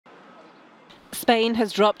Spain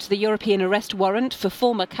has dropped the European arrest warrant for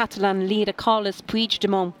former Catalan leader Carles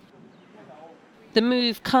Puigdemont. The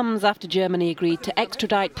move comes after Germany agreed to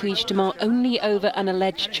extradite Puigdemont only over an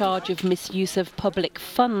alleged charge of misuse of public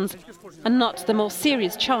funds and not the more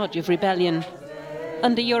serious charge of rebellion.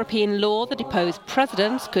 Under European law, the deposed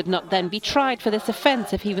president could not then be tried for this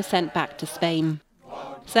offence if he was sent back to Spain.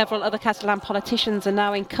 Several other Catalan politicians are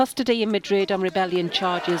now in custody in Madrid on rebellion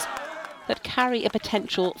charges that carry a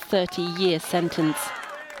potential 30-year sentence.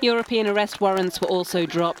 European arrest warrants were also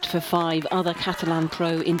dropped for 5 other Catalan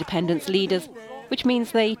pro-independence leaders, which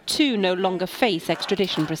means they too no longer face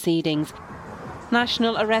extradition proceedings.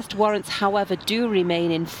 National arrest warrants, however, do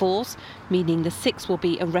remain in force, meaning the 6 will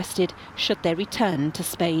be arrested should they return to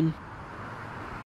Spain.